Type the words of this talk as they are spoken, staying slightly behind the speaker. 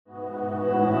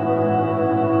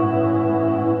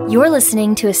You're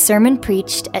listening to a sermon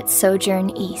preached at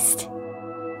Sojourn East.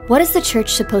 What is the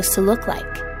church supposed to look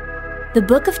like? The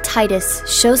book of Titus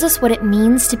shows us what it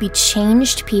means to be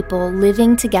changed people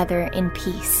living together in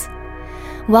peace.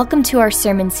 Welcome to our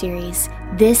sermon series,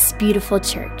 This Beautiful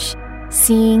Church,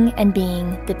 Seeing and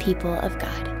Being the People of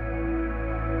God.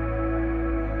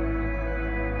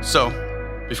 So,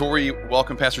 before we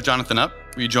welcome Pastor Jonathan up,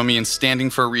 will you join me in standing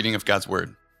for a reading of God's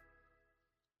Word?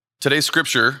 Today's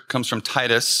scripture comes from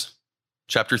Titus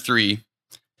chapter 3,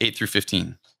 8 through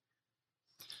 15.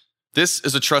 This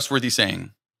is a trustworthy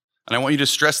saying, and I want you to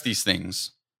stress these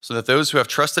things so that those who have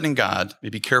trusted in God may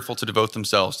be careful to devote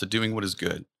themselves to doing what is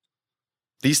good.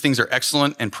 These things are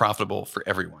excellent and profitable for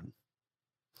everyone.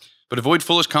 But avoid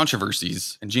foolish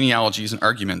controversies and genealogies and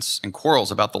arguments and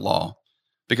quarrels about the law,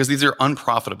 because these are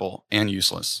unprofitable and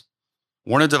useless.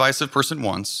 Warn a divisive person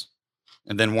once,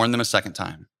 and then warn them a second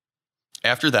time.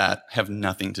 After that, have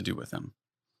nothing to do with them.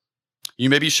 You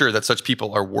may be sure that such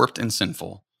people are warped and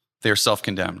sinful. They are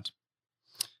self-condemned.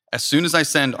 As soon as I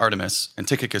send Artemis and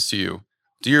Tychicus to you,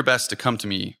 do your best to come to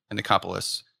me in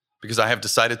Nicopolis, because I have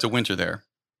decided to winter there.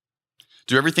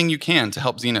 Do everything you can to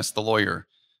help Zenas the lawyer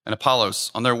and Apollos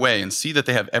on their way and see that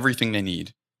they have everything they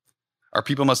need. Our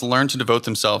people must learn to devote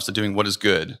themselves to doing what is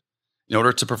good in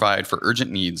order to provide for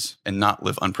urgent needs and not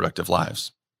live unproductive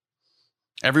lives.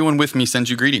 Everyone with me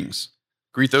sends you greetings.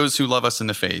 Greet those who love us in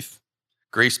the faith.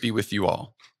 Grace be with you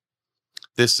all.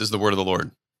 This is the word of the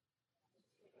Lord.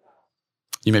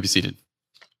 You may be seated.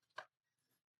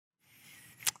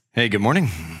 Hey, good morning.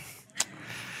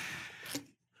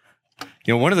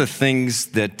 You know, one of the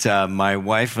things that my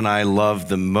wife and I love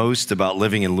the most about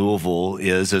living in Louisville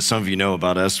is, as some of you know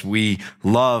about us, we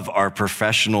love our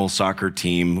professional soccer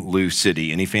team, Lou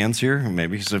City. Any fans here?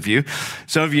 Maybe some of you.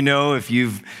 Some of you know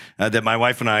that my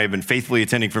wife and I have been faithfully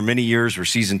attending for many years. We're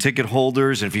season ticket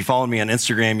holders. And if you follow me on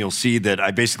Instagram, you'll see that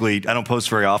I don't post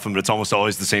very often, but it's almost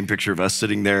always the same picture of us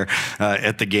sitting there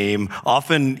at the game,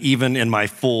 often even in my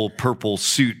full purple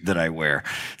suit that I wear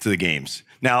to the games.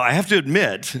 Now, I have to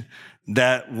admit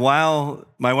that while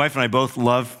my wife and I both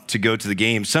love to go to the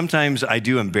game, sometimes I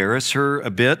do embarrass her a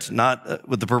bit, not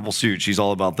with the purple suit, she's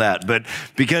all about that, but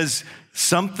because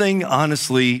something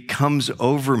honestly comes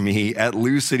over me at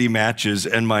Lou City matches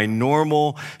and my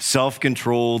normal,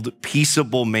 self-controlled,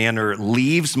 peaceable manner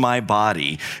leaves my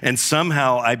body and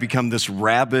somehow I become this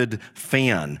rabid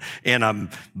fan and I'm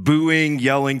booing,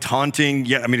 yelling, taunting.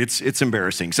 Yeah, I mean, it's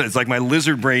embarrassing. So it's like my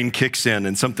lizard brain kicks in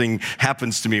and something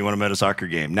happens to me when I'm at a soccer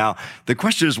game. Now, the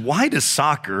question is, why does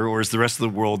soccer, or as the rest of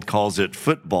the world calls it,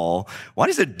 football, why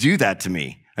does it do that to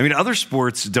me? I mean, other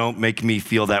sports don't make me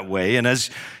feel that way. And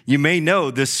as you may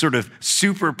know, this sort of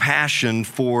super passion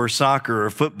for soccer or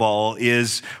football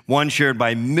is one shared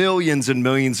by millions and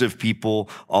millions of people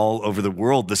all over the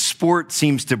world. The sport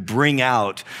seems to bring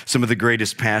out some of the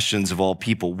greatest passions of all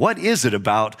people. What is it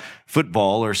about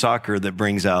football or soccer that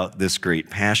brings out this great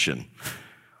passion?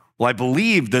 Well, I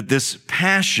believe that this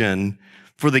passion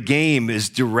for the game is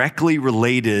directly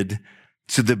related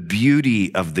to the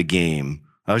beauty of the game.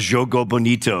 Jogo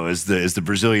bonito, as the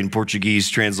Brazilian Portuguese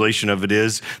translation of it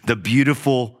is, the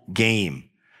beautiful game.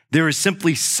 There is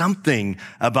simply something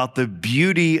about the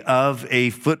beauty of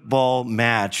a football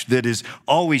match that is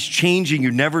always changing.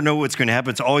 You never know what's going to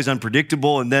happen. It's always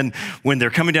unpredictable. And then when they're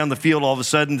coming down the field, all of a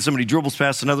sudden somebody dribbles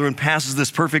past another one, passes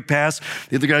this perfect pass.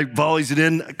 The other guy volleys it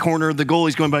in, corner, the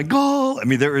goalie's going by, goal. I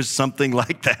mean, there is something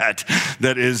like that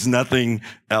that is nothing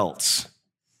else.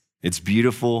 It's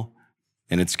beautiful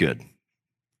and it's good.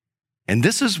 And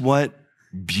this is what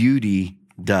beauty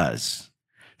does.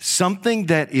 Something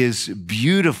that is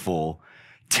beautiful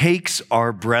takes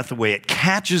our breath away. It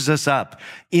catches us up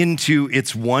into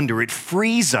its wonder. It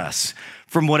frees us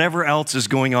from whatever else is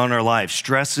going on in our lives.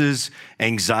 Stresses,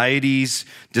 anxieties,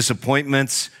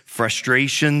 disappointments,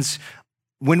 frustrations.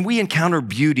 When we encounter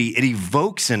beauty, it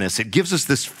evokes in us, it gives us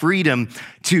this freedom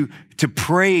to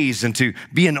praise and to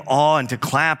be in awe and to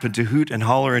clap and to hoot and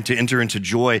holler and to enter into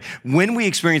joy. When we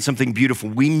experience something beautiful,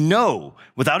 we know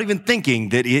without even thinking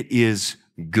that it is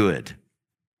good.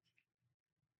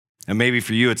 And maybe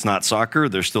for you, it's not soccer.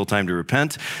 There's still time to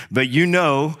repent. But you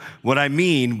know what I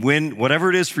mean when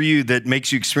whatever it is for you that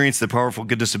makes you experience the powerful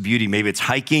goodness of beauty. Maybe it's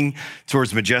hiking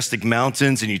towards majestic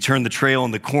mountains and you turn the trail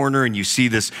in the corner and you see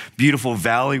this beautiful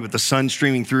valley with the sun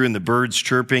streaming through and the birds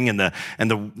chirping and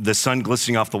the sun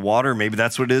glistening off the water. Maybe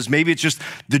that's what it is. Maybe it's just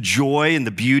the joy and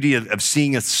the beauty of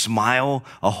seeing a smile,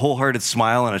 a wholehearted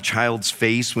smile on a child's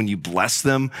face when you bless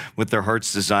them with their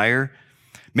heart's desire.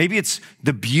 Maybe it's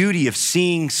the beauty of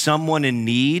seeing someone in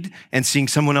need and seeing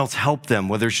someone else help them,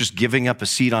 whether it's just giving up a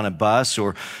seat on a bus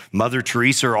or Mother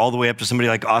Teresa, or all the way up to somebody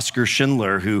like Oskar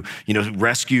Schindler, who,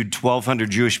 rescued 1,200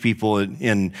 Jewish people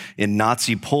in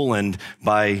Nazi Poland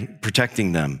by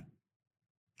protecting them.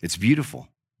 It's beautiful.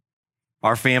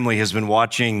 Our family has been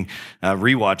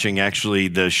rewatching actually,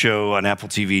 the show on Apple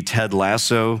TV, Ted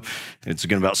Lasso. It's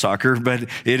again about soccer, but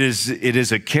it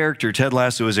is a character. Ted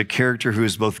Lasso is a character who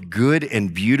is both good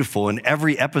and beautiful. In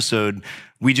every episode,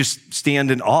 we just stand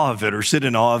in awe of it or sit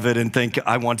in awe of it and think,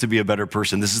 I want to be a better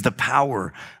person. This is the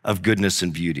power of goodness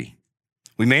and beauty.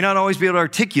 We may not always be able to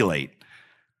articulate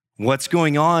what's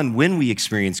going on when we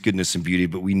experience goodness and beauty,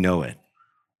 but we know it.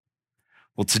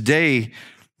 Well, today,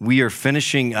 we are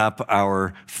finishing up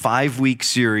our 5-week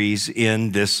series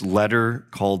in this letter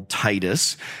called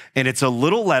Titus. And it's a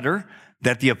little letter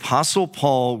that the Apostle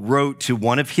Paul wrote to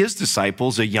one of his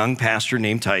disciples, a young pastor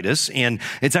named Titus. And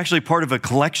it's actually part of a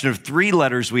collection of 3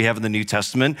 letters we have in the New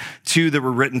Testament, 2 that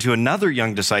were written to another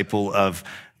young disciple of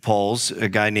Paul's, a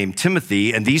guy named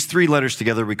Timothy. And these 3 letters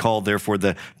together we call, therefore,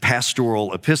 the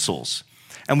pastoral epistles.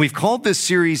 And we've called this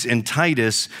series in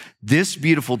Titus, This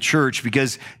Beautiful Church,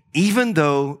 because even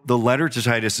though the letter to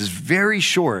Titus is very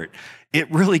short,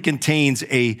 it really contains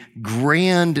a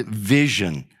grand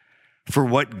vision for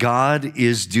what God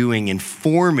is doing in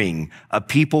forming a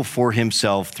people for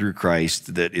himself through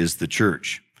Christ that is the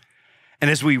church. And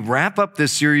as we wrap up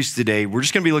this series today, we're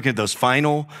just going to be looking at those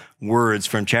final words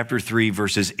from chapter 3,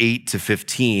 verses 8 to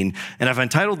 15. And I've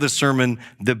entitled this sermon,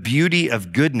 The Beauty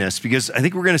of Goodness, because I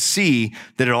think we're going to see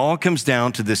that it all comes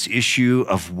down to this issue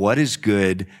of what is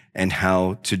good and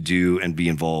how to do and be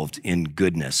involved in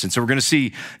goodness. And so we're going to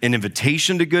see an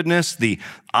invitation to goodness, the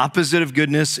opposite of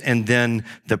goodness, and then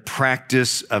the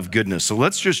practice of goodness. So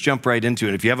let's just jump right into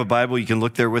it. If you have a Bible, you can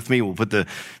look there with me. We'll put the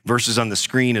verses on the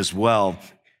screen as well.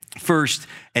 First,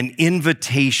 an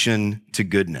invitation to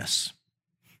goodness.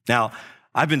 Now,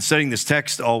 I've been studying this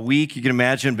text all week, you can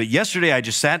imagine, but yesterday I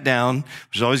just sat down,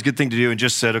 which is always a good thing to do, and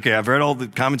just said, okay, I've read all the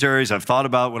commentaries, I've thought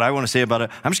about what I want to say about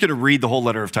it. I'm just going to read the whole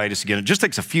letter of Titus again. It just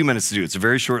takes a few minutes to do. It's a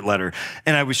very short letter.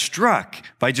 And I was struck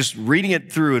by just reading it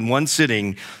through in one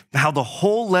sitting, how the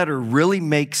whole letter really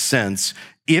makes sense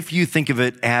if you think of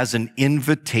it as an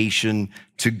invitation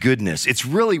to goodness. It's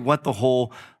really what the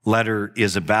whole letter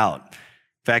is about.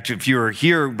 In fact, if you were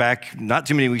here back not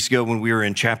too many weeks ago when we were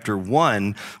in chapter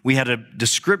 1, we had a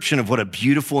description of what a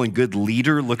beautiful and good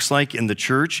leader looks like in the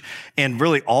church. And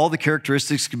really all the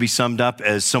characteristics could be summed up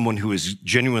as someone who is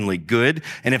genuinely good.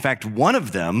 And in fact, one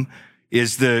of them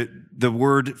is the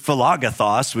word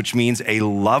philagathos, which means a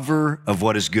lover of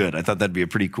what is good. I thought that'd be a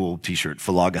pretty cool t-shirt,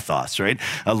 philagathos, right?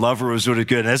 A lover of what is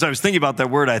good. And as I was thinking about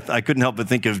that word, I couldn't help but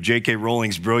think of J.K.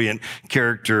 Rowling's brilliant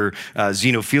character,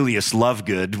 Xenophilius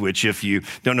Lovegood, which if you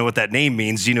don't know what that name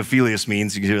means, Xenophilius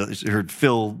means, you heard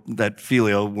Phil, that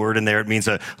filio word in there, it means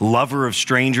a lover of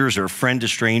strangers or a friend to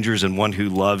strangers and one who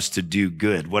loves to do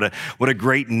good. What a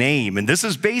great name. And this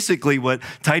is basically what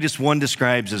Titus 1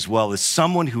 describes as well, as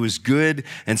someone who is good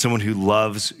and someone who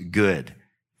loves good.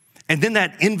 And then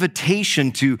that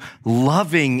invitation to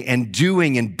loving and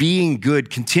doing and being good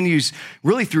continues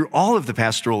really through all of the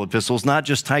pastoral epistles, not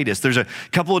just Titus. There's a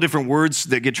couple of different words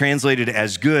that get translated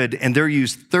as good, and they're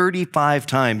used 35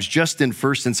 times just in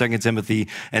 1st and 2nd Timothy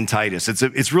and Titus.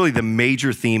 It's really the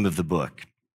major theme of the book.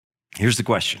 Here's the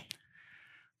question.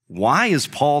 Why is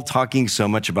Paul talking so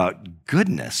much about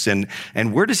goodness? And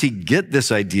where does he get this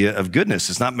idea of goodness?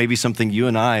 It's not maybe something you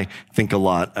and I think a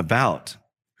lot about.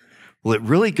 Well, it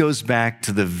really goes back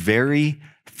to the very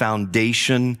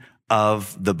foundation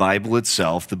of the Bible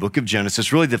itself, the book of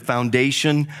Genesis, really the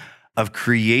foundation of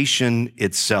creation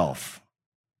itself.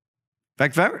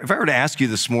 In fact, if I were to ask you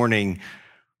this morning,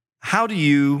 how do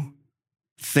you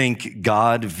think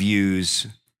God views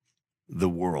the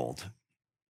world?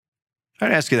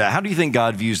 I'd ask you that. How do you think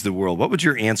God views the world? What would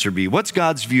your answer be? What's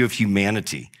God's view of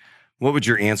humanity? What would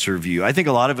your answer be? I think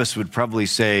a lot of us would probably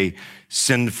say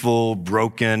sinful,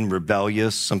 broken,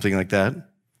 rebellious, something like that.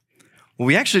 Well,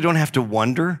 we actually don't have to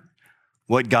wonder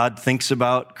what God thinks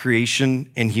about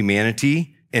creation and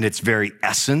humanity in its very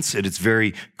essence, at its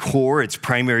very core, its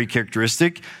primary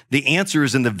characteristic. The answer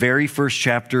is in the very first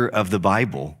chapter of the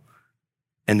Bible,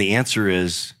 and the answer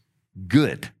is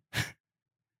good.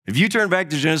 If you turn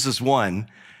back to Genesis 1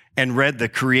 and read the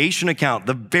creation account,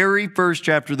 the very first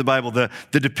chapter of the Bible, the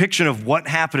depiction of what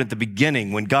happened at the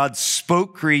beginning when God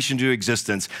spoke creation to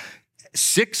existence,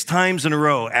 6 times in a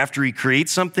row after he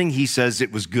creates something, he says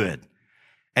it was good.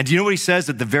 And do you know what he says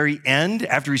at the very end,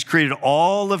 after he's created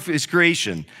all of his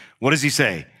creation? What does he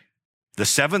say? The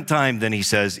 7th time, then he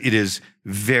says, it is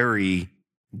very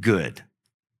good.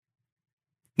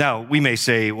 Now, we may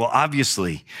say, well,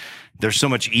 obviously, there's so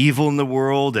much evil in the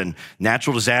world and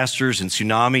natural disasters and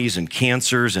tsunamis and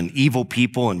cancers and evil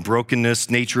people and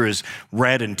brokenness. Nature is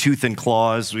red in tooth and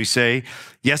claw, as we say.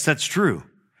 Yes, that's true.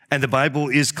 And the Bible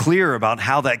is clear about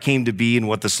how that came to be and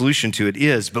what the solution to it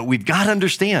is. But we've got to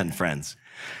understand, friends,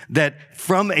 that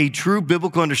from a true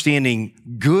biblical understanding,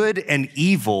 good and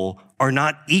evil are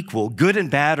not equal. Good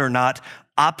and bad are not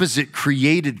opposite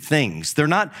created things. They're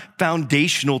not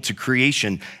foundational to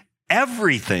creation.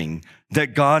 Everything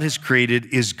that God has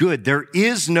created is good. There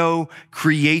is no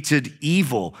created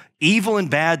evil. Evil and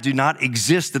bad do not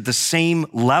exist at the same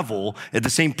level, at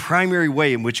the same primary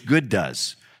way in which good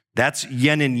does. That's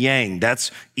yin and yang.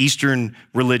 That's Eastern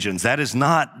religions. That is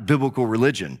not biblical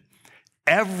religion.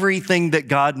 Everything that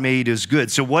God made is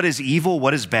good. So what is evil?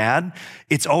 What is bad?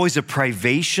 It's always a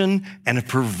privation and a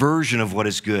perversion of what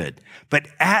is good. But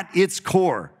at its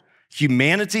core,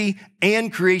 humanity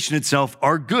and creation itself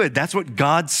are good. That's what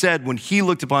God said when he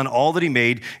looked upon all that he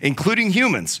made, including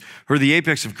humans, who are the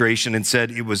apex of creation, and said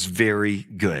it was very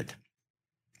good.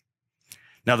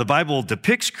 Now, the Bible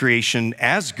depicts creation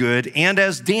as good and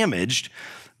as damaged,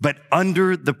 but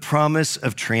under the promise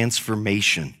of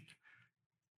transformation.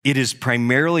 It is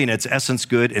primarily in its essence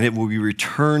good, and it will be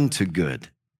returned to good.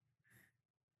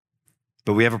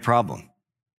 But we have a problem.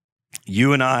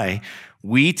 You and I,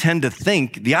 we tend to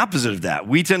think the opposite of that.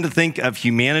 We tend to think of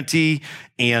humanity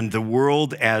and the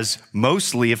world as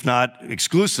mostly, if not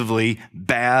exclusively,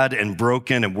 bad and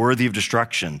broken and worthy of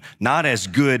destruction, not as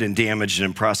good and damaged and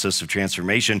in process of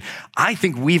transformation. I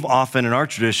think we've often in our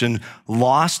tradition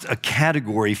lost a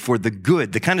category for the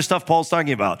good, the kind of stuff Paul's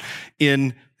talking about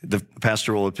in the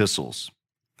pastoral epistles.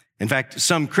 In fact,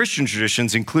 some Christian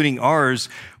traditions, including ours,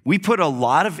 we put a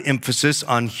lot of emphasis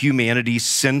on humanity's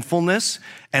sinfulness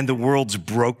and the world's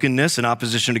brokenness in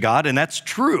opposition to God, and that's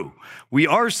true. We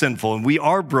are sinful and we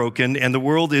are broken, and the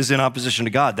world is in opposition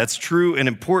to God. That's true and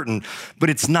important,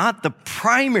 but it's not the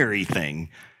primary thing.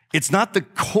 It's not the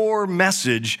core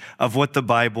message of what the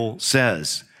Bible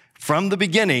says. From the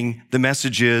beginning, the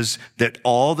message is that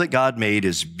all that God made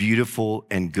is beautiful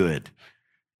and good.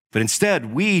 But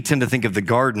instead, we tend to think of the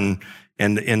garden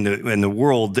and the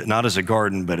world not as a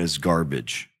garden, but as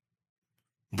garbage.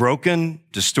 Broken,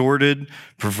 distorted,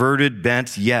 perverted,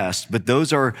 bent, yes, but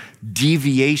those are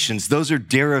deviations. Those are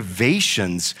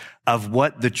derivations of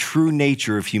what the true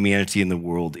nature of humanity in the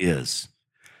world is.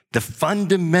 The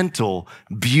fundamental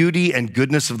beauty and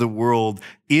goodness of the world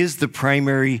is the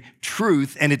primary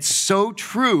truth, and it's so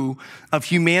true of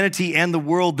humanity and the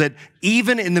world that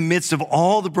even in the midst of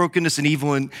all the brokenness and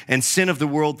evil and sin of the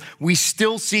world, we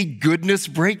still see goodness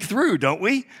break through, don't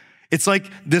we? It's like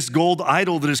this gold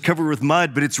idol that is covered with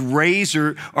mud, but its rays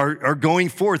are going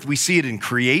forth. We see it in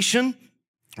creation.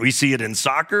 We see it in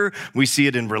soccer. We see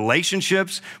it in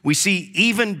relationships. We see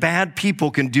even bad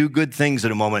people can do good things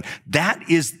in a moment. That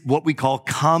is what we call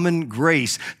common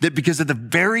grace, that because of the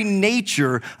very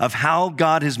nature of how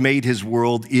God has made his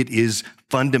world, it is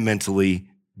fundamentally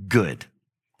good.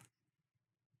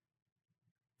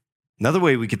 Another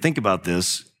way we could think about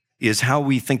this is how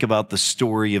we think about the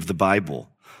story of the Bible.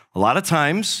 A lot of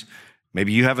times,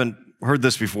 maybe you haven't heard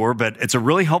this before, but it's a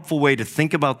really helpful way to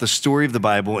think about the story of the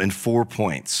Bible in 4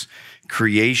 points: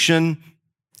 creation,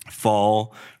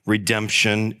 fall,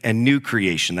 redemption, and new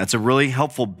creation. That's a really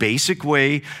helpful basic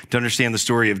way to understand the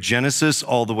story of Genesis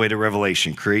all the way to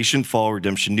Revelation: creation, fall,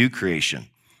 redemption, new creation.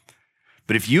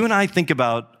 But if you and I think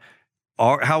about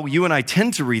how you and I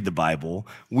tend to read the Bible,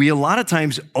 we a lot of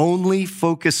times only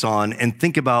focus on and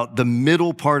think about the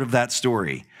middle part of that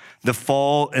story, the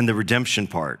fall and the redemption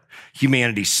part.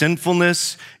 Humanity's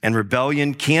sinfulness and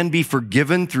rebellion can be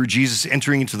forgiven through Jesus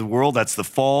entering into the world. That's the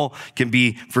fall, can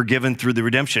be forgiven through the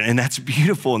redemption. And that's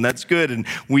beautiful and that's good. And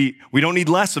we don't need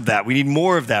less of that. We need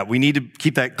more of that. We need to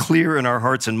keep that clear in our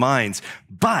hearts and minds.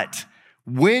 But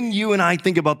when you and I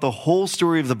think about the whole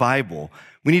story of the Bible,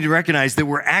 we need to recognize that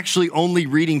we're actually only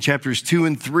reading chapters 2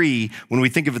 and 3, when we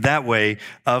think of it that way,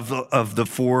 of the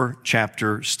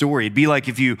 4-chapter story. It'd be like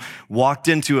if you walked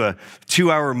into a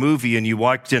 2-hour movie and you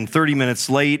walked in 30 minutes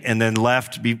late and then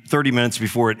left 30 minutes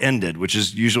before it ended, which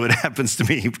is usually what happens to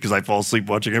me because I fall asleep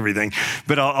watching everything.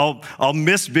 But I'll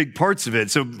miss big parts of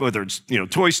it. So whether it's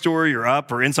Toy Story or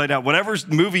Up or Inside Out, whatever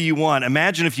movie you want,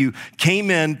 imagine if you came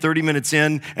in 30 minutes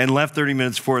in and left 30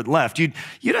 minutes before it left. You'd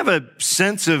have a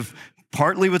sense of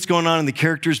partly what's going on in the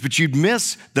characters, but you'd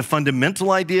miss the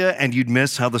fundamental idea and you'd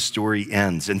miss how the story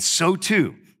ends. And so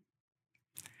too,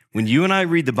 when you and I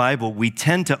read the Bible, we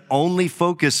tend to only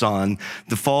focus on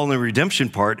the fall and redemption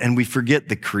part, and we forget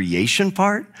the creation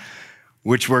part.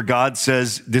 where God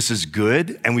says this is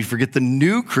good, and we forget the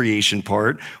new creation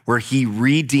part where he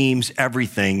redeems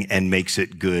everything and makes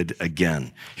it good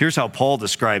again. Here's how Paul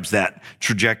describes that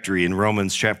trajectory in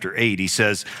Romans chapter 8. He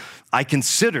says, I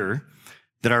consider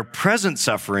that our present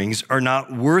sufferings are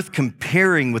not worth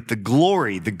comparing with the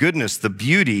glory, the goodness, the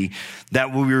beauty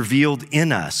that will be revealed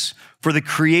in us. For the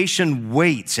creation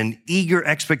waits in eager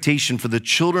expectation for the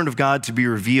children of God to be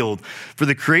revealed. For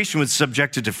the creation was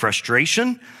subjected to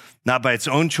frustration, not by its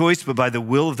own choice, but by the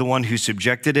will of the one who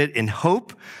subjected it, in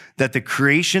hope that the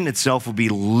creation itself will be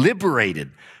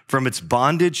liberated from its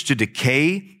bondage to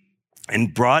decay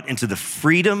and brought into the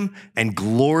freedom and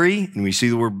glory. And we see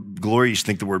the word glory, you should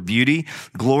think the word beauty,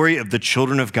 glory of the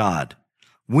children of God.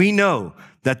 We know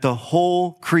that the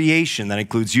whole creation, that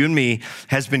includes you and me,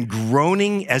 has been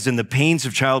groaning as in the pains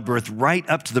of childbirth right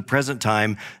up to the present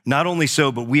time. Not only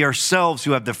so, but we ourselves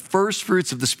who have the first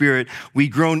fruits of the Spirit, we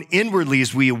groan inwardly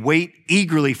as we await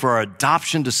eagerly for our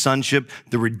adoption to sonship,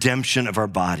 the redemption of our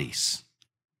bodies.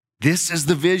 This is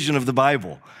the vision of the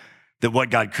Bible, that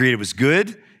what God created was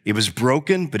good, it was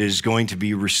broken, but it is going to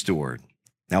be restored.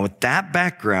 Now, with that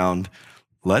background,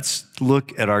 let's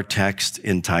look at our text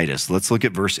in Titus. Let's look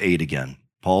at verse 8 again.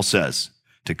 Paul says,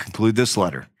 to conclude this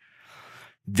letter,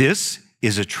 this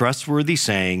is a trustworthy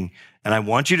saying, and I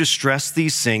want you to stress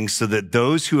these things so that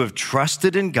those who have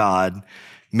trusted in God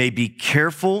may be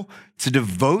careful to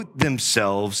devote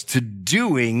themselves to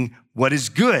doing what is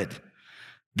good.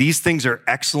 These things are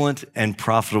excellent and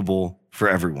profitable for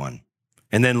everyone.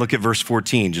 And then look at verse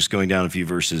 14, just going down a few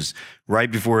verses. Right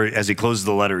before, as he closes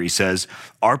the letter, he says,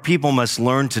 our people must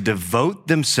learn to devote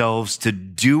themselves to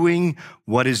doing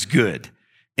what is good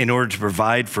in order to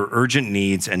provide for urgent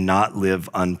needs and not live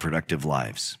unproductive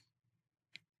lives.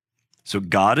 So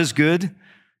God is good,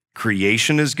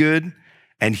 creation is good,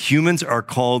 and humans are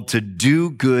called to do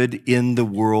good in the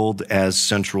world as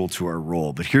central to our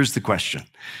role. But here's the question.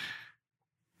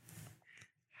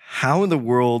 How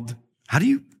do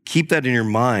you keep that in your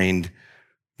mind,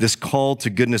 this call to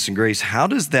goodness and grace? How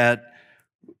does that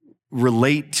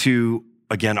relate to,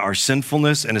 again, our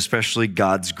sinfulness and especially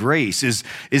God's grace? Is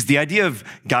the idea of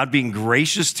God being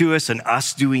gracious to us and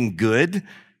us doing good?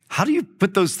 How do you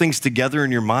put those things together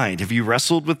in your mind? Have you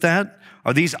wrestled with that?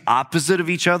 Are these opposite of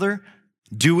each other?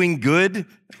 Doing good?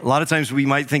 A lot of times we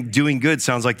might think doing good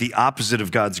sounds like the opposite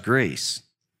of God's grace.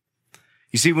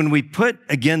 You see, when we put,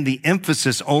 again, the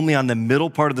emphasis only on the middle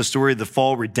part of the story of the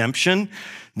fall redemption,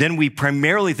 then we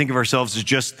primarily think of ourselves as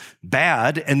just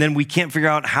bad, and then we can't figure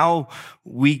out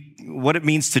what it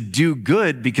means to do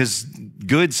good, because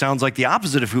good sounds like the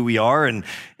opposite of who we are, and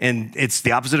it's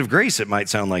the opposite of grace, it might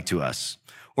sound like to us.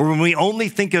 Or when we only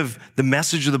think of the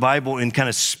message of the Bible in kind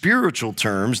of spiritual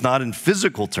terms, not in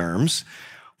physical terms,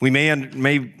 we may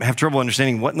have trouble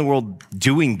understanding what in the world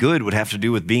doing good would have to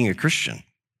do with being a Christian.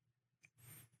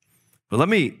 But let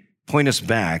me point us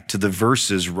back to the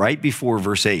verses right before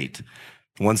verse 8,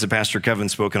 the ones that Pastor Kevin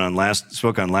spoke on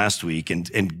last week,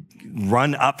 and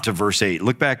run up to verse 8.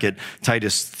 Look back at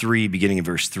Titus 3, beginning in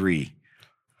verse 3.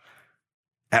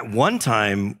 At one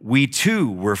time, we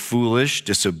too were foolish,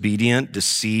 disobedient,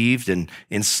 deceived, and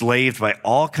enslaved by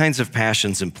all kinds of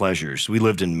passions and pleasures. We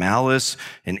lived in malice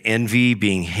and envy,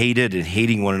 being hated and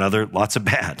hating one another, lots of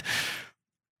bad.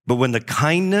 But when the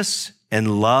kindness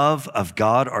and love of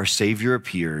God our Savior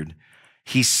appeared,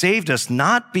 he saved us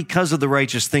not because of the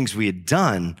righteous things we had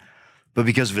done, but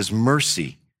because of his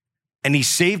mercy. And he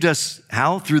saved us,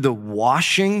 how? Through the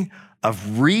washing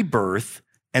of rebirth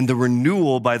and the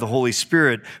renewal by the Holy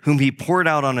Spirit, whom he poured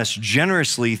out on us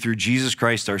generously through Jesus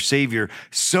Christ our Savior,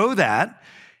 so that,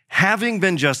 having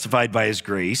been justified by his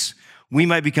grace, we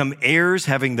might become heirs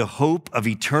having the hope of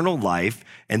eternal life.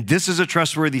 And this is a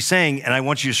trustworthy saying, and I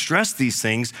want you to stress these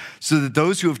things so that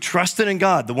those who have trusted in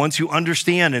God, the ones who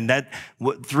understand, and that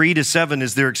 3 to 7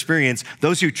 is their experience,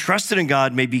 those who trusted in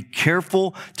God may be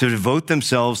careful to devote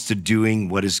themselves to doing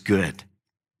what is good.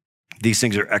 These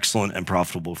things are excellent and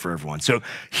profitable for everyone. So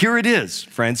here it is,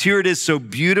 friends. Here it is so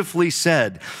beautifully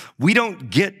said. We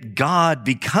don't get God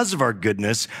because of our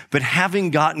goodness, but having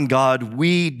gotten God,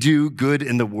 we do good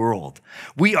in the world.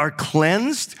 We are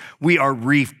cleansed, we are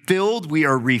refilled, we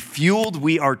are refueled,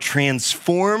 we are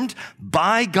transformed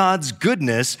by God's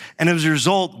goodness, and as a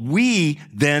result, we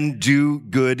then do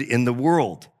good in the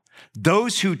world.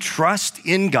 Those who trust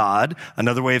in God,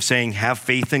 another way of saying have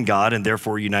faith in God and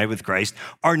therefore unite with Christ,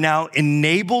 are now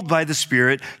enabled by the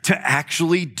Spirit to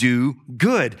actually do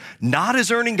good, not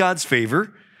as earning God's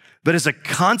favor, but as a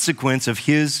consequence of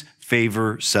his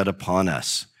favor set upon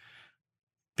us.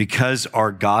 Because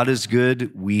our God is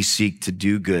good, we seek to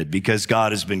do good. Because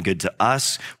God has been good to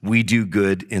us, we do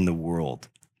good in the world.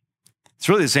 It's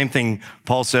really the same thing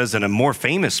Paul says in a more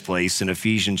famous place in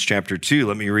Ephesians chapter 2.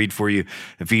 Let me read for you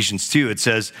Ephesians 2. It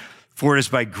says, "For it is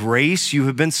by grace you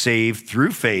have been saved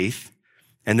through faith,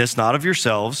 and this not of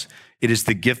yourselves. It is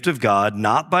the gift of God,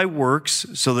 not by works,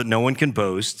 so that no one can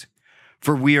boast.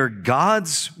 For we are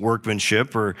God's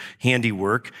workmanship," or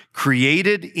handiwork,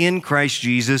 "created in Christ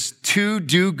Jesus to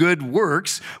do good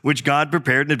works, which God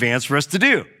prepared in advance for us to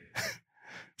do."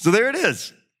 So there it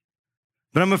is.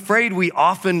 But I'm afraid we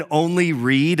often only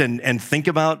read and think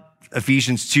about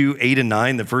Ephesians 2, 8 and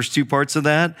 9, the first two parts of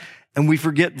that, and we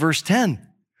forget verse 10,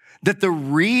 that the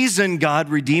reason God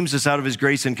redeems us out of his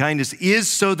grace and kindness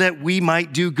is so that we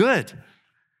might do good.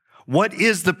 What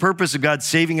is the purpose of God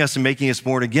saving us and making us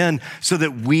born again? So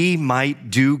that we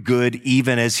might do good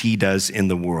even as he does in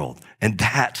the world. And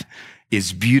that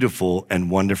is beautiful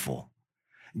and wonderful.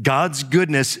 God's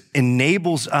goodness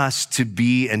enables us to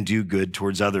be and do good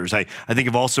towards others. I think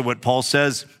of also what Paul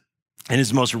says in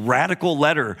his most radical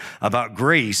letter about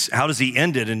grace. How does he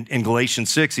end it in Galatians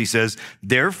 6? He says,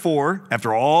 "Therefore,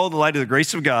 after all the light of the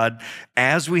grace of God,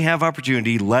 as we have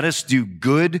opportunity, let us do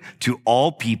good to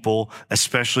all people,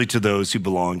 especially to those who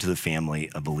belong to the family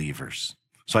of believers."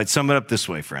 So I'd sum it up this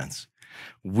way, friends.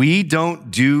 We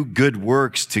don't do good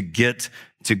works to get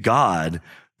to God,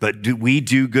 but we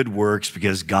do good works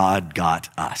because God got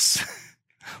us.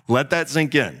 Let that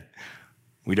sink in.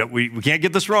 We can't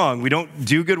get this wrong. We don't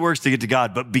do good works to get to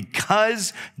God, but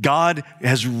because God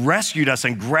has rescued us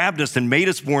and grabbed us and made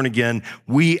us born again,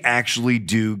 we actually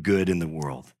do good in the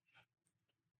world.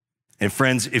 And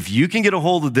friends, if you can get a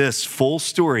hold of this full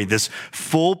story, this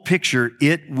full picture,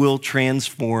 it will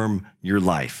transform your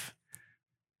life.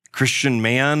 Christian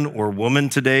man or woman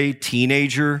today,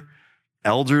 teenager,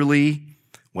 elderly,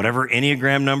 whatever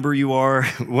Enneagram number you are,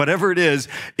 whatever it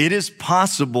is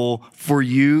possible for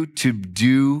you to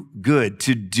do good,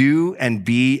 to do and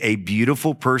be a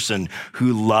beautiful person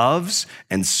who loves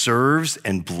and serves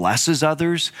and blesses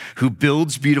others, who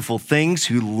builds beautiful things,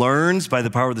 who learns by the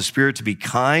power of the Spirit to be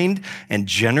kind and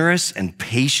generous and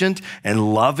patient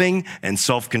and loving and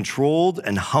self-controlled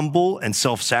and humble and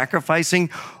self-sacrificing.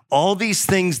 All these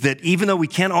things that even though we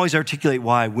can't always articulate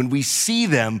why, when we see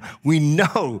them, we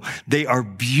know they are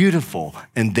beautiful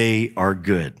and they are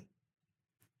good.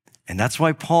 And that's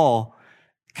why Paul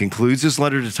concludes his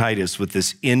letter to Titus with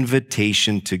this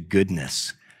invitation to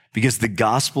goodness, because the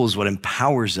gospel is what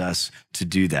empowers us to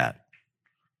do that.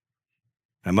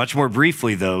 And much more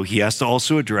briefly, though, he has to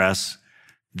also address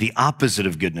the opposite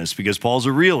of goodness, because Paul's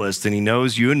a realist and he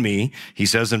knows you and me. He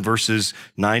says in verses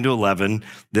 9 to 11,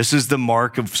 this is the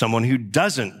mark of someone who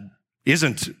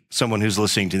isn't someone who's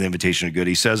listening to the invitation of good.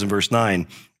 He says in verse 9,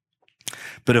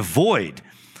 "But avoid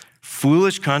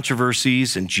foolish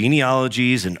controversies and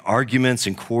genealogies and arguments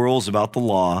and quarrels about the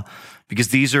law, because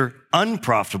these are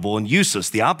unprofitable and useless,"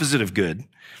 the opposite of good.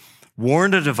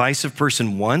 "Warn a divisive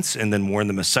person once and then warn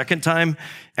them a second time.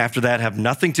 After that, have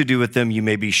nothing to do with them. You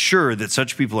may be sure that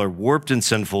such people are warped and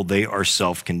sinful. They are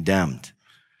self-condemned."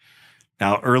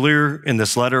 Now, earlier in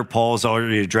this letter, Paul has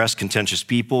already addressed contentious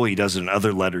people. He does it in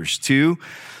other letters too.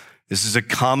 This is a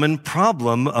common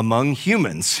problem among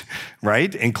humans,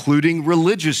 right? Including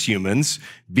religious humans,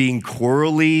 being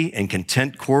quarrelsome and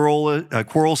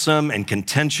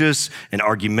contentious and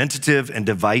argumentative and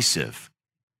divisive.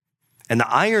 And the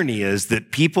irony is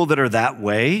that people that are that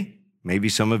way, maybe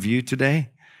some of you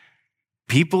today,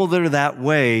 people that are that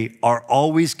way are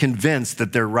always convinced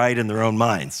that they're right in their own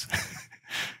minds.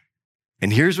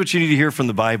 And here's what you need to hear from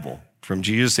the Bible, from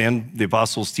Jesus and the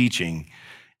apostles' teaching,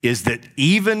 is that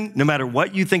even no matter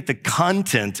what you think the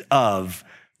content of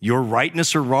your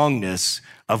rightness or wrongness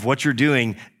of what you're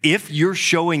doing, if you're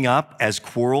showing up as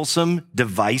quarrelsome,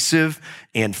 divisive,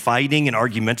 and fighting and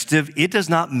argumentative, it does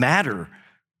not matter.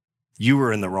 You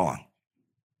were in the wrong.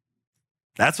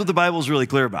 That's what the Bible is really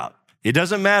clear about. It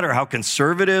doesn't matter how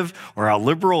conservative or how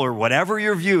liberal or whatever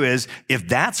your view is. If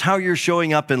that's how you're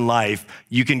showing up in life,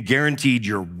 you can guarantee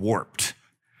you're warped,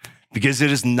 because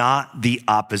it is not the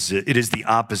opposite. It is the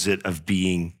opposite of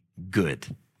being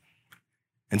good.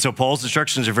 And so Paul's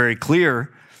instructions are very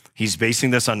clear. He's basing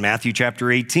this on Matthew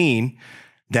chapter 18,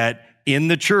 that in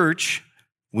the church,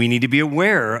 we need to be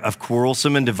aware of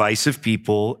quarrelsome and divisive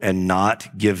people and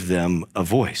not give them a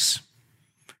voice.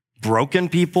 Broken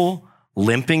people,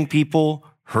 limping people,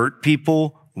 hurt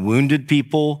people, wounded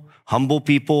people, humble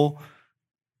people,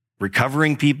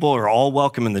 recovering people are all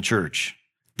welcome in the church.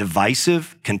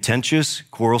 Divisive, contentious,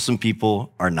 quarrelsome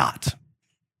people are not.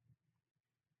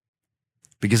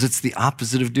 Because it's the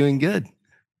opposite of doing good.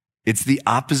 It's the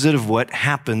opposite of what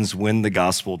happens when the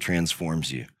gospel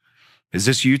transforms you. Is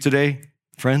this you today,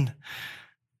 friend?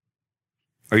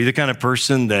 Are you the kind of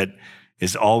person that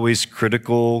is always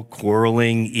critical,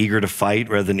 quarreling, eager to fight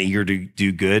rather than eager to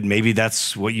do good. Maybe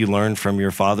that's what you learned from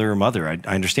your father or mother. I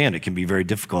understand it can be very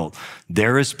difficult.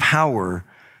 There is power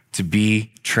to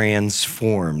be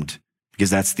transformed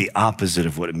because that's the opposite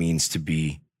of what it means to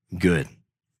be good.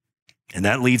 And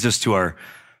that leads us to our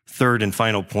third and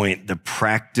final point, the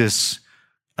practice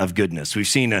of goodness. We've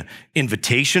seen an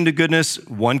invitation to goodness,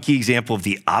 one key example of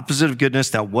the opposite of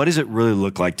goodness. Now, what does it really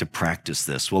look like to practice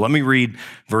this? Well, let me read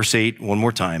verse 8 one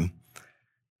more time.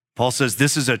 Paul says,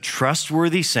 "This is a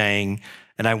trustworthy saying,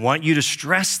 and I want you to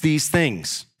stress these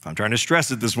things." I'm trying to stress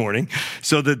it this morning,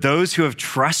 so that those who have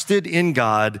trusted in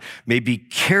God may be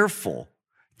careful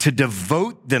to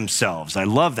devote themselves. I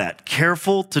love that.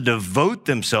 Careful to devote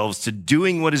themselves to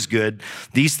doing what is good.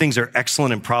 These things are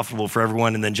excellent and profitable for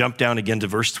everyone. And then jump down again to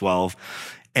verse 12.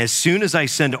 "As soon as I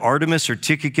send Artemas or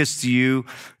Tychicus to you,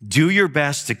 do your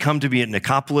best to come to me at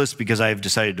Nicopolis because I have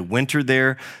decided to winter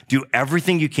there. Do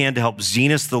everything you can to help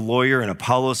Zenas the lawyer and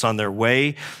Apollos on their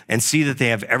way and see that they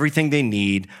have everything they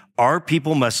need. Our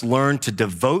people must learn to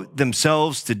devote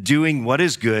themselves to doing what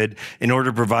is good in order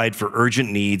to provide for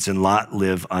urgent needs and not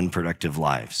live unproductive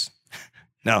lives."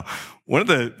 Now, one of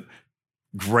the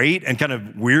great and kind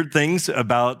of weird things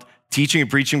about teaching and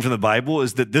preaching from the Bible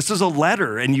is that this is a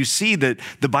letter, and you see that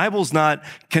the Bible's not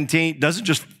doesn't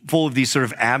just full of these sort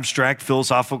of abstract,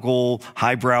 philosophical,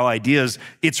 highbrow ideas.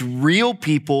 It's real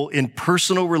people in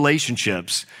personal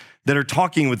relationships that are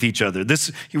talking with each other.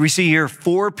 We see here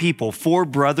 4 people, 4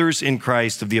 brothers in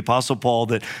Christ of the Apostle Paul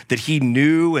that he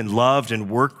knew and loved and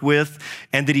worked with,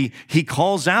 and that he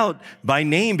calls out by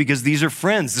name because these are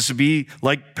friends. This would be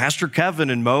like Pastor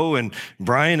Kevin and Mo and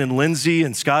Brian and Lindsay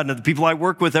and Scott and the people I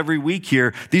work with every week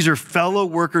here. These are fellow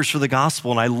workers for the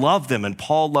gospel, and I love them, and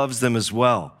Paul loves them as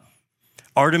well.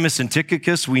 Artemas and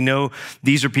Tychicus, we know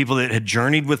these are people that had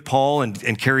journeyed with Paul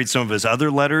and carried some of his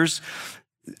other letters.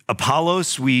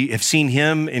 Apollos, we have seen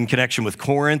him in connection with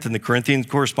Corinth and the Corinthian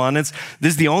correspondence.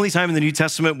 This is the only time in the New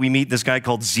Testament we meet this guy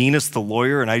called Zenas the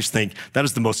lawyer, and I just think that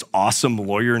is the most awesome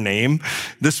lawyer name.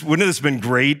 Wouldn't this have been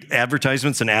great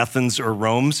advertisements in Athens or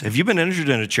Rome? Have you been injured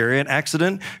in a chariot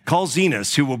accident? Call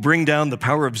Zenas, who will bring down the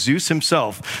power of Zeus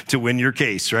himself to win your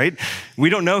case, right? We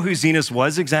don't know who Zenas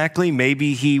was exactly.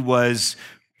 Maybe he was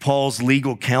Paul's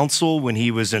legal counsel when he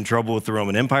was in trouble with the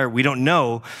Roman Empire. We don't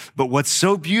know, but what's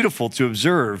so beautiful to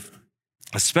observe,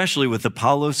 especially with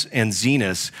Apollos and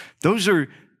Zenas, those are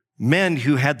men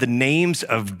who had the names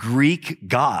of Greek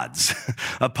gods.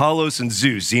 Apollos and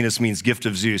Zeus. Zenas means gift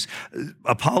of Zeus.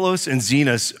 Apollos and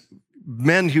Zenas,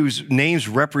 men whose names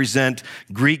represent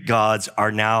Greek gods,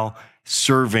 are now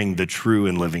serving the true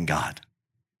and living God,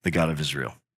 the God of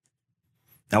Israel.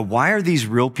 Now, why are these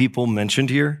real people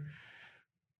mentioned here?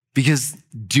 Because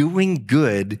doing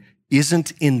good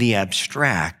isn't in the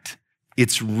abstract,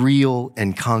 it's real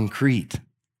and concrete.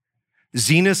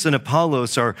 Zenas and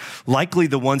Apollos are likely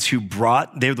they're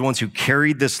the ones who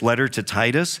carried this letter to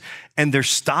Titus, and they're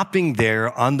stopping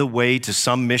there on the way to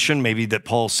some mission, maybe that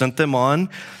Paul sent them on,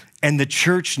 and the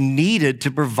church needed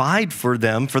to provide for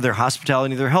them, for their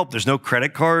hospitality and their help. There's no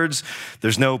credit cards.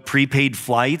 There's no prepaid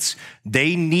flights.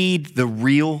 They need the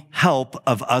real help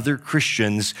of other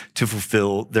Christians to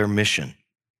fulfill their mission.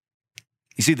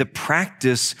 You see, the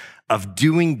practice of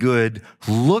doing good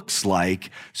looks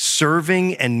like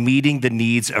serving and meeting the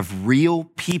needs of real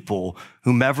people,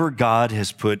 whomever God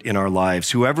has put in our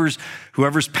lives. Whoever's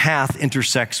path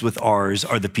intersects with ours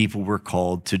are the people we're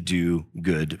called to do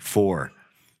good for.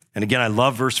 And again, I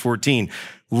love verse 14.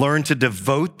 Learn to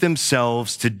devote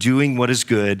themselves to doing what is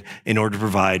good in order to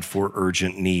provide for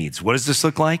urgent needs. What does this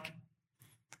look like?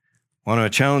 I want to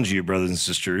challenge you, brothers and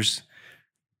sisters.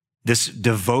 This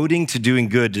devoting to doing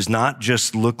good does not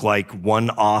just look like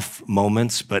one-off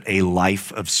moments, but a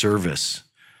life of service.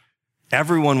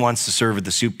 Everyone wants to serve at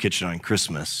the soup kitchen on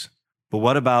Christmas, but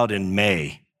what about in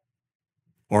May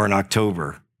or in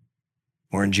October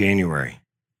or in January?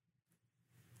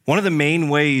 One of the main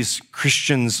ways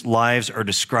Christians' lives are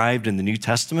described in the New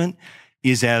Testament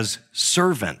is as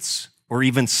servants or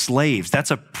even slaves. That's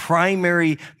a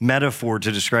primary metaphor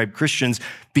to describe Christians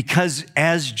because,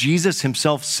 as Jesus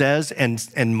himself says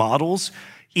and models,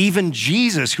 even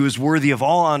Jesus, who is worthy of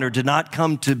all honor, did not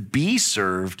come to be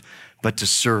served, but to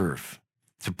serve,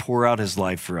 to pour out his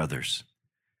life for others.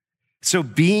 So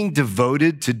being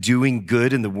devoted to doing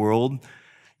good in the world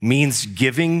means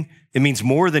giving. It means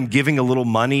more than giving a little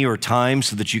money or time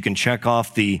so that you can check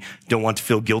off the don't want to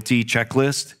feel guilty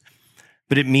checklist,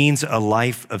 but it means a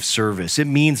life of service. It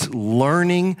means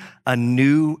learning a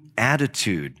new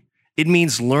attitude. It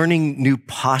means learning new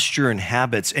posture and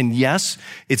habits. And yes,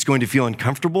 it's going to feel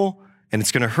uncomfortable and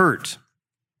it's going to hurt.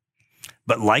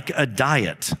 But like a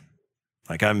diet,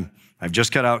 I've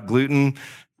just cut out gluten,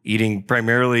 eating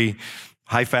primarily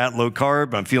high fat, low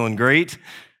carb, I'm feeling great.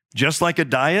 Just like a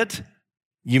diet,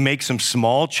 you make some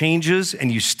small changes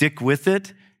and you stick with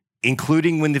it,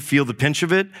 including when you feel the pinch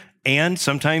of it. And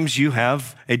sometimes you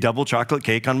have a double chocolate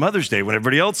cake on Mother's Day when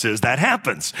everybody else is. That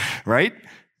happens, right?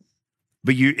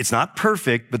 But it's not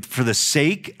perfect, but for the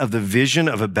sake of the vision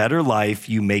of a better life,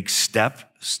 you make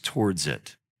steps towards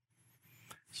it.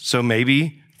 So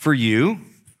maybe for you,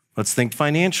 let's think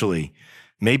financially.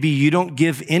 Maybe you don't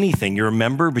give anything. You're a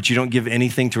member, but you don't give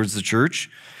anything towards the church.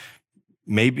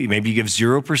 Maybe you give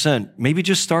 0%. Maybe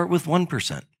just start with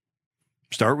 1%.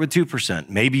 Start with 2%.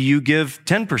 Maybe you give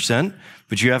 10%,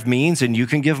 but you have means and you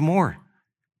can give more.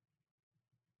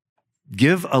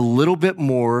 Give a little bit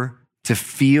more to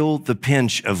feel the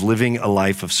pinch of living a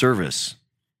life of service.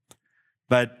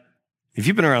 But if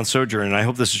you've been around Sojourn, and I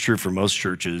hope this is true for most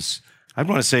churches, I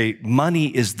want to say money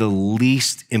is the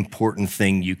least important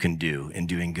thing you can do in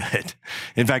doing good.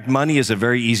 In fact, money is a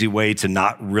very easy way to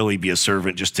not really be a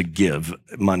servant, just to give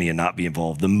money and not be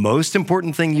involved. The most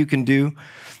important thing you can do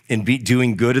in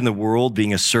doing good in the world,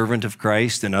 being a servant of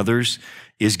Christ and others,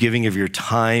 is giving of your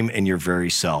time and your very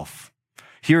self.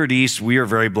 Here at East, we are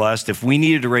very blessed. If we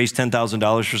needed to raise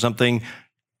 $10,000 for something,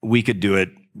 we could do it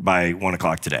by 1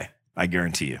 o'clock today, I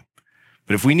guarantee you.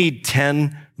 But if we need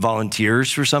 10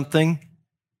 volunteers for something,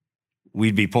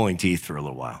 we'd be pulling teeth for a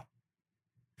little while.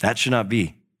 That should not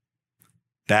be.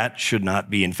 That should not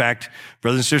be. In fact,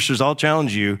 brothers and sisters, I'll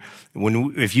challenge you,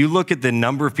 if you look at the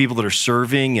number of people that are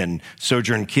serving and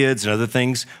Sojourn Kids and other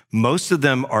things, most of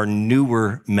them are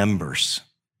newer members.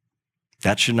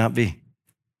 That should not be.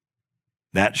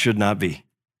 That should not be.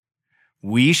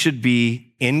 We should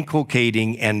be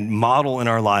inculcating and model in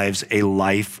our lives a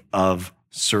life of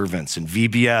servants, and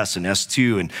VBS and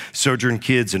S2 and Sojourn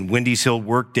Kids and Wendy's Hill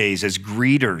Workdays as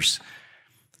greeters.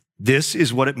 This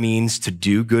is what it means to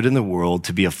do good in the world,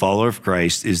 to be a follower of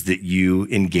Christ, is that you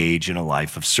engage in a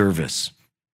life of service.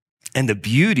 And the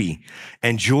beauty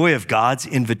and joy of God's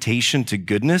invitation to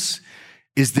goodness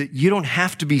is that you don't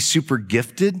have to be super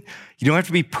gifted. You don't have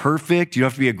to be perfect. You don't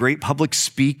have to be a great public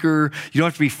speaker. You don't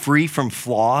have to be free from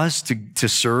flaws to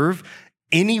serve.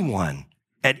 Anyone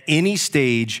at any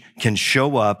stage can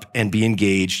show up and be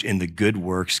engaged in the good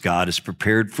works God has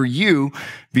prepared for you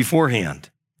beforehand.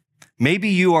 Maybe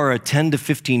you are a 10 to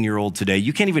 15-year-old today.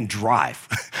 You can't even drive.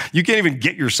 You can't even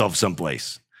get yourself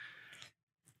someplace.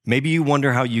 Maybe you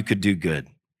wonder how you could do good.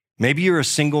 Maybe you're a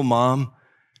single mom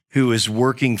who is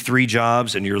working 3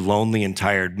 jobs and you're lonely and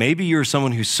tired. Maybe you're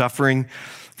someone who's suffering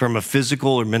from a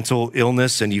physical or mental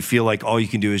illness and you feel like all you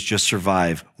can do is just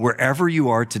survive. Wherever you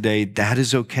are today, that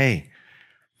is okay.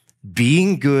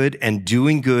 Being good and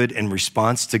doing good in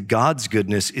response to God's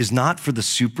goodness is not for the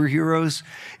superheroes.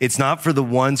 It's not for the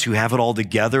ones who have it all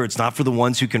together. It's not for the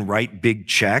ones who can write big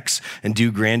checks and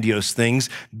do grandiose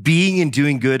things. Being and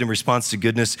doing good in response to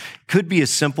goodness could be as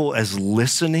simple as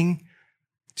listening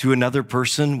to another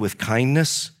person with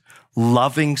kindness,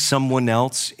 loving someone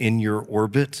else in your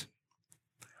orbit.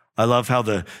 I love how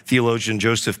the theologian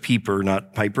Joseph Pieper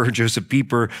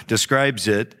describes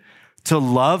it. To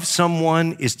love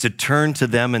someone is to turn to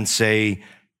them and say,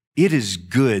 "It is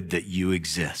good that you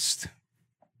exist."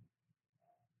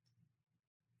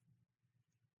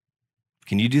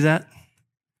 Can you do that?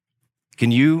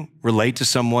 Can you relate to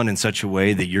someone in such a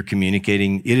way that you're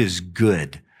communicating, "It is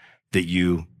good that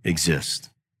you exist"?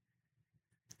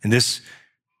 And this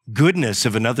goodness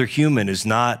of another human is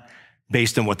not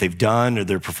based on what they've done or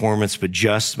their performance, but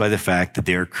just by the fact that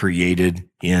they are created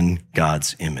in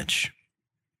God's image.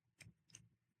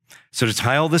 So to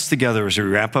tie all this together as we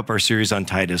wrap up our series on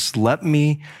Titus, let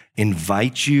me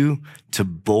invite you to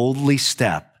boldly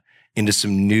step into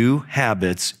some new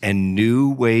habits and new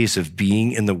ways of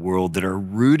being in the world that are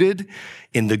rooted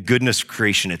in the goodness of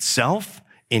creation itself,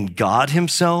 in God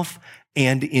himself,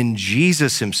 and in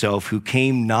Jesus himself, who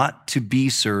came not to be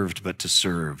served, but to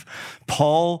serve.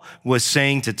 Paul was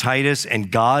saying to Titus,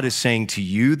 and God is saying to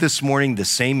you this morning the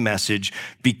same message.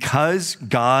 Because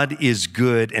God is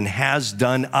good and has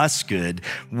done us good,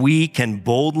 we can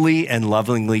boldly and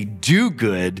lovingly do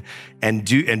good and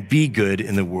be good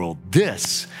in the world.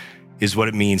 This is what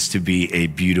it means to be a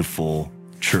beautiful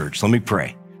church. Let me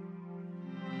pray.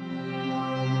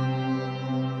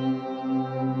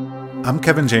 I'm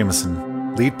Kevin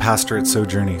Jameson, lead pastor at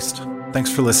Sojourn East.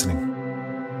 Thanks for listening.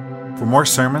 For more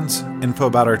sermons, info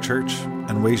about our church,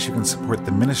 and ways you can support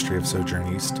the ministry of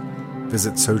Sojourn East,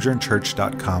 visit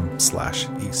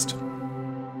sojournchurch.com/east.